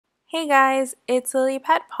Hey guys, it's Lily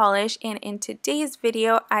Pet Polish, and in today's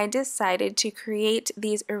video I decided to create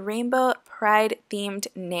these rainbow pride themed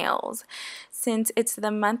nails. Since it's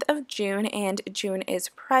the month of June and June is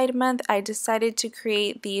Pride Month, I decided to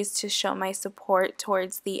create these to show my support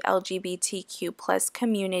towards the LGBTQ plus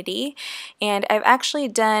community. And I've actually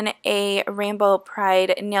done a rainbow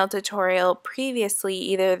pride nail tutorial previously,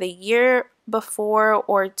 either the year before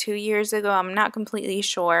or 2 years ago. I'm not completely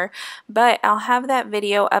sure, but I'll have that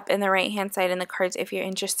video up in the right hand side in the cards if you're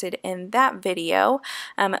interested in that video.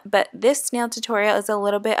 But this nail tutorial is a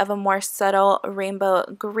little bit of a more subtle rainbow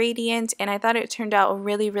gradient, and I thought it turned out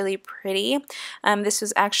really pretty. This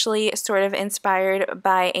was actually sort of inspired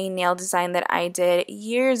by a nail design that I did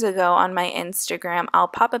years ago on my Instagram. I'll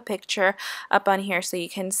pop a picture up on here so you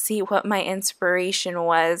can see what my inspiration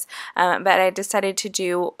was, but I decided to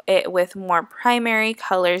do it with more primary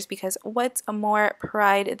colors because what's more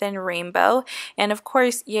pride than rainbow? And of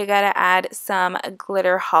course you gotta add some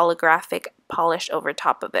glitter holographic polish over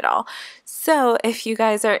top of it all. So if you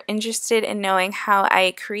guys are interested in knowing how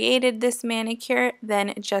I created this manicure,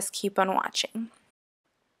 then just keep on watching.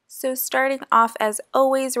 So starting off, as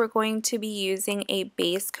always, we're going to be using a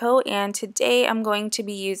base coat, and today I'm going to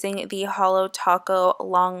be using the Holo Taco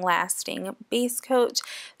Long Lasting Base Coat.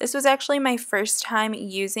 This was actually my first time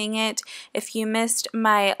using it. If you missed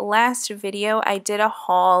my last video, I did a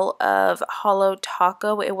haul of Holo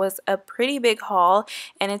Taco. It was a pretty big haul,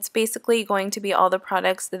 and it's basically going to be all the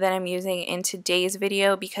products that I'm using in today's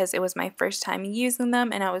video because it was my first time using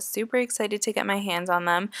them and I was super excited to get my hands on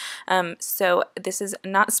them. So this is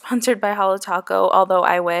not sponsored by Holo Taco, although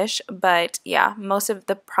I wish, but yeah, most of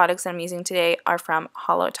the products I'm using today are from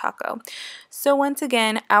Holo Taco. So once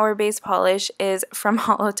again, our base polish is from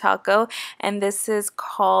Holo Taco, and this is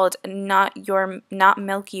called Not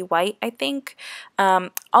Milky White, I think.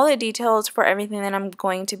 All the details for everything that I'm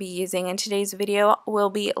going to be using in today's video will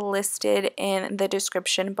be listed in the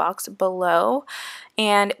description box below.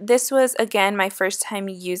 And this was, again, my first time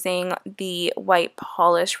using the white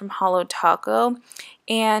polish from Holo Taco.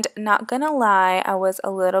 And not gonna lie, I was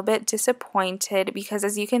a little bit disappointed because,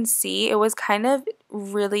 as you can see, it was kind of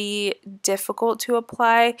really difficult to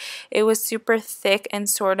apply. It was super thick and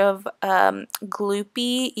sort of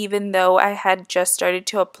gloopy, even though I had just started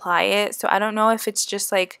to apply it. So I don't know if it's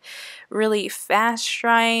just like really fast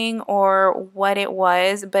drying or what it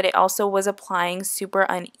was, but it also was applying super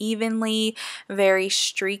unevenly, very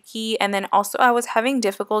streaky, and then also I was having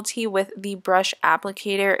difficulty with the brush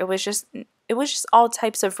applicator. It was just all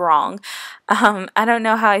types of wrong. I don't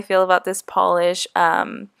know how I feel about this polish.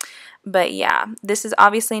 But yeah, this is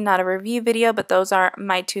obviously not a review video, but those are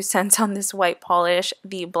my 2 cents on this white polish.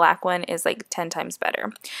 The black one is like 10 times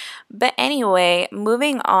better. But anyway,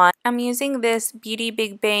 moving on, I'm using this Beauty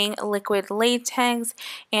Big Bang liquid latex,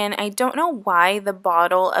 and I don't know why the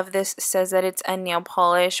bottle of this says that it's a nail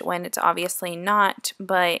polish when it's obviously not,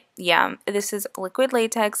 but yeah, this is liquid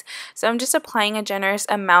latex. So I'm just applying a generous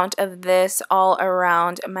amount of this all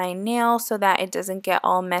around my nail so that it doesn't get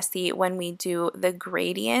all messy when we do the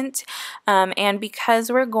gradient. And because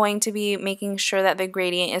we're going to be making sure that the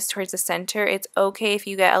gradient is towards the center, it's okay if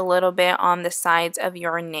you get a little bit on the sides of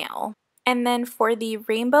your nail. And then for the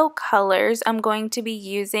rainbow colors, I'm going to be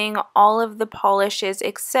using all of the polishes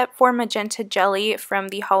except for Magenta Jelly from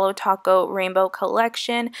the Holo Taco Rainbow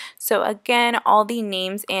Collection. So again, all the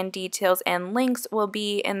names and details and links will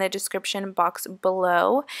be in the description box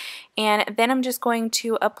below. And then I'm just going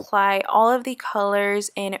to apply all of the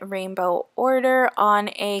colors in rainbow order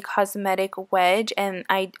on a cosmetic wedge, and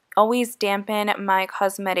I always dampen my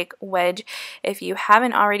cosmetic wedge. If you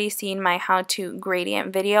haven't already seen my how to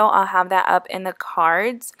gradient video, I'll have that up in the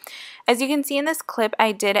cards. As you can see in this clip,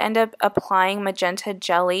 I did end up applying Magenta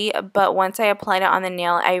Jelly, but once I applied it on the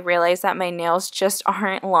nail, I realized that my nails just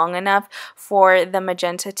aren't long enough for the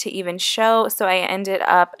magenta to even show, so I ended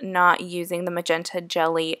up not using the Magenta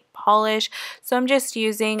Jelly polish. So I'm just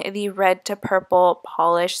using the red to purple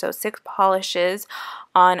polish, so 6 polishes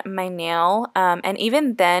on my nail, and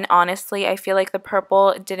even then, honestly, I feel like the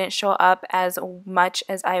purple didn't show up as much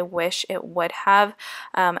as I wish it would have.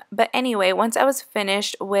 But anyway, once I was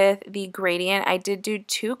finished with the gradient, I did do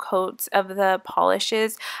 2 coats of the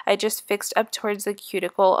polishes. I just fixed up towards the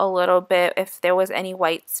cuticle a little bit if there was any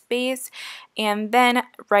white space, and then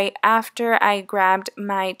right after I grabbed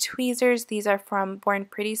my tweezers, these are from Born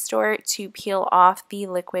Pretty store, to peel off the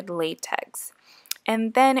liquid latex.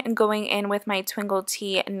 And then going in with my Twinkle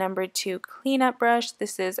Tea number 2 cleanup brush.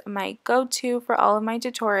 This is my go-to for all of my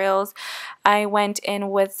tutorials. I went in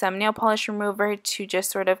with some nail polish remover to just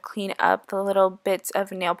sort of clean up the little bits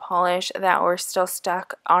of nail polish that were still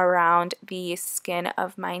stuck around the skin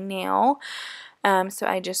of my nail. So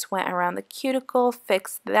I just went around the cuticle,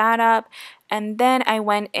 fixed that up, and then I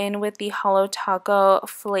went in with the Holo Taco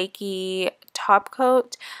Flaky Top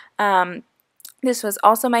Coat. This was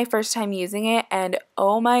also my first time using it, and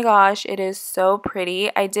oh my gosh, it is so pretty.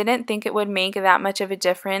 I didn't think it would make that much of a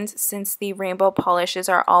difference since the rainbow polishes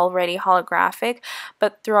are already holographic,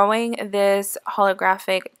 but throwing this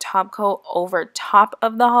holographic top coat over top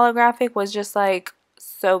of the holographic was just like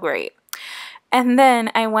so great. And then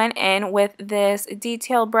I went in with this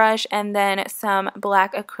detail brush and then some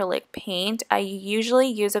black acrylic paint. I usually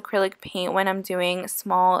use acrylic paint when I'm doing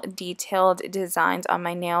small detailed designs on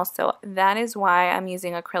my nails, so that is why I'm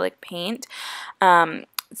using acrylic paint.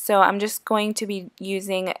 So I'm just going to be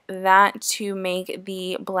using that to make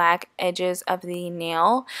the black edges of the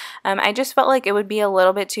nail. I just felt like it would be a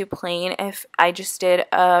little bit too plain if I just did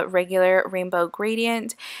a regular rainbow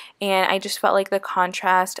gradient, and I just felt like the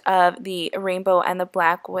contrast of the rainbow and the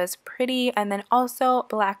black was pretty. And then also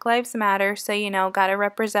Black Lives Matter, so you know, gotta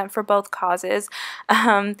represent for both causes.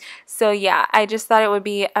 So yeah, I just thought it would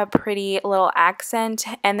be a pretty little accent.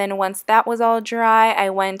 And then once that was all dry, I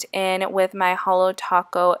went in with my Holo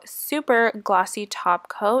Taco super glossy top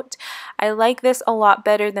coat. I like this a lot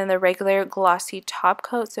better than the regular glossy top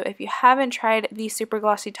coat, so if you haven't tried the super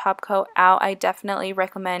glossy top coat out, I definitely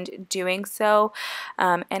recommend doing so.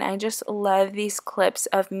 And I just love these clips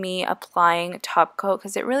of me applying top coat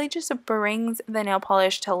because it really just brings the nail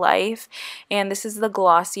polish to life. And this is the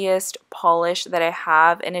glossiest polish that I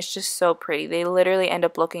have, and it's just so pretty. They literally end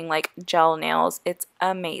up looking like gel nails. It's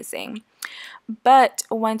amazing. But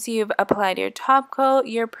once you've applied your top coat,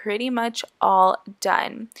 you're pretty much all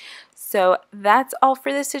done. So that's all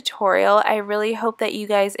for this tutorial. I really hope that you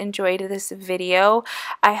guys enjoyed this video.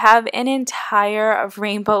 I have an entire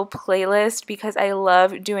rainbow playlist because I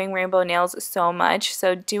love doing rainbow nails so much.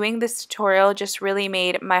 So doing this tutorial just really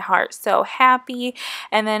made my heart so happy.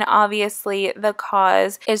 And then obviously the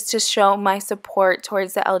cause is to show my support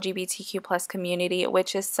towards the LGBTQ plus community,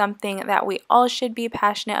 which is something that we all should be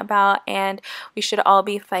passionate about, and we should all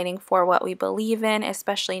be fighting for what we believe in,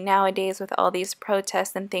 especially nowadays with all these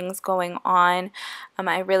protests and things going on.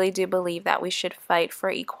 I really do believe that we should fight for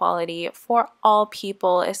equality for all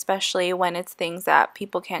people, especially when it's things that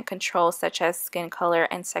people can't control, such as skin color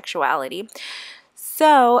and sexuality.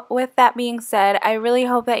 So with that being said, I really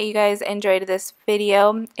hope that you guys enjoyed this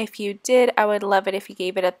video. If you did, I would love it if you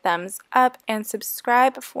gave it a thumbs up and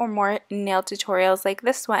subscribe for more nail tutorials like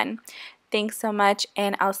this one. Thanks so much,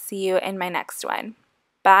 and I'll see you in my next one.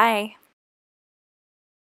 Bye!